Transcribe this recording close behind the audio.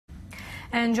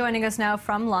And joining us now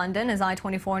from London is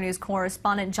I-24 News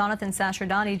correspondent Jonathan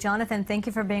Sacerdoti. Jonathan, thank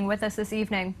you for being with us this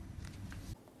evening.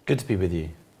 Good to be with you.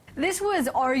 This was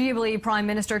arguably Prime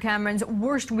Minister Cameron's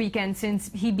worst weekend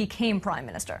since he became Prime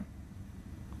Minister.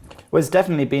 Well, it's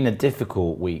definitely been a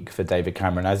difficult week for David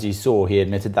Cameron. As you saw, he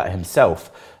admitted that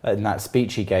himself in that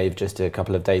speech he gave just a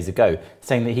couple of days ago,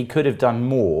 saying that he could have done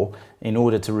more in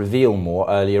order to reveal more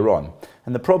earlier on.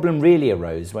 And the problem really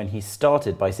arose when he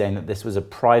started by saying that this was a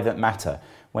private matter,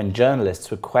 when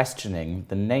journalists were questioning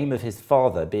the name of his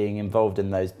father being involved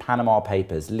in those Panama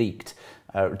Papers leaked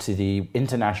to the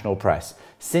international press.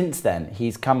 Since then,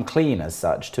 he's come clean as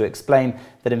such to explain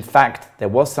that in fact there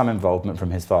was some involvement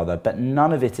from his father, but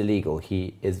none of it illegal,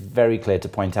 he is very clear to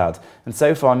point out. And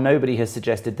so far, nobody has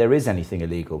suggested there is anything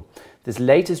illegal. This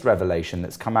latest revelation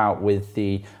that's come out with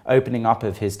the opening up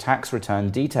of his tax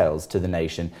return details to the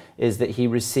nation is that he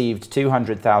received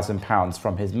 £200,000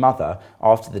 from his mother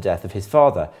after the death of his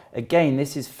father. Again,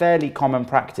 this is fairly common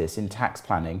practice in tax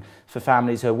planning for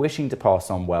families who are wishing to pass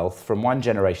on wealth from one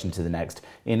generation to the next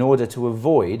in order to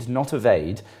avoid, not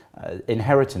evade,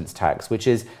 inheritance tax, which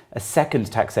is a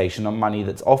second taxation on money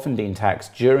that's often been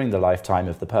taxed during the lifetime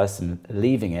of the person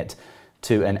leaving it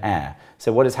to an heir.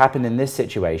 So what has happened in this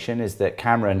situation is that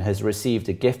Cameron has received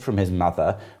a gift from his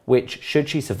mother, which, should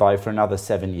she survive for another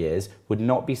 7 years, would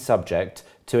not be subject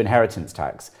to inheritance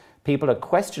tax. People are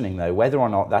questioning, though, whether or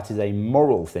not that is a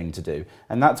moral thing to do.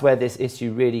 And that's where this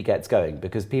issue really gets going,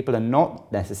 because people are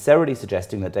not necessarily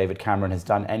suggesting that David Cameron has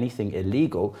done anything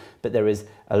illegal, but there is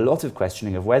a lot of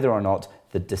questioning of whether or not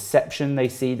the deception they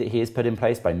see that he has put in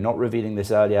place by not revealing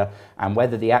this earlier, and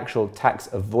whether the actual tax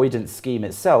avoidance scheme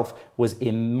itself was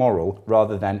immoral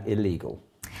rather than illegal.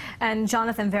 And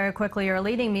Jonathan, very quickly, you're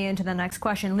leading me into the next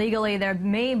question. Legally, there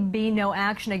may be no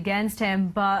action against him,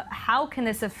 but how can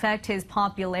this affect his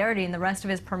popularity and the rest of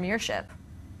his premiership?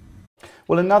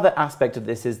 Well, another aspect of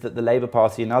this is that the Labour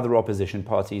Party and other opposition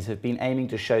parties have been aiming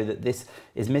to show that this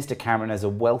is Mr. Cameron as a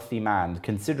wealthy man,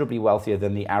 considerably wealthier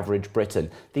than the average Briton.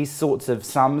 These sorts of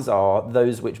sums are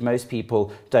those which most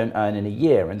people don't earn in a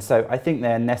year, and so I think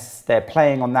they're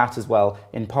playing on that as well,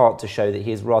 in part to show that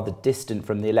he is rather distant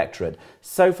from the electorate.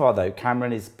 So far, though,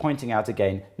 Cameron is pointing out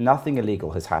again, nothing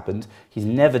illegal has happened. He's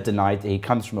never denied that he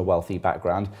comes from a wealthy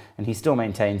background, and he still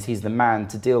maintains he's the man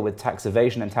to deal with tax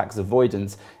evasion and tax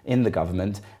avoidance in the government.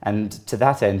 And to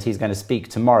that end, he's going to speak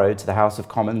tomorrow to the House of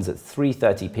Commons at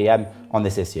 3:30 p.m. on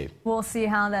this issue. We'll see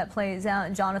how that plays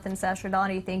out. Jonathan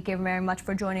Sacerdoti, thank you very much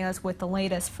for joining us with the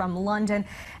latest from London.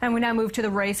 And we now move to the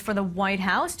race for the White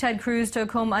House. Ted Cruz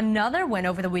took home another win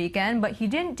over the weekend, but he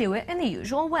didn't do it in the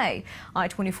usual way.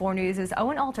 I-24 News'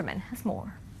 Owen Alterman has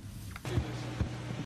more.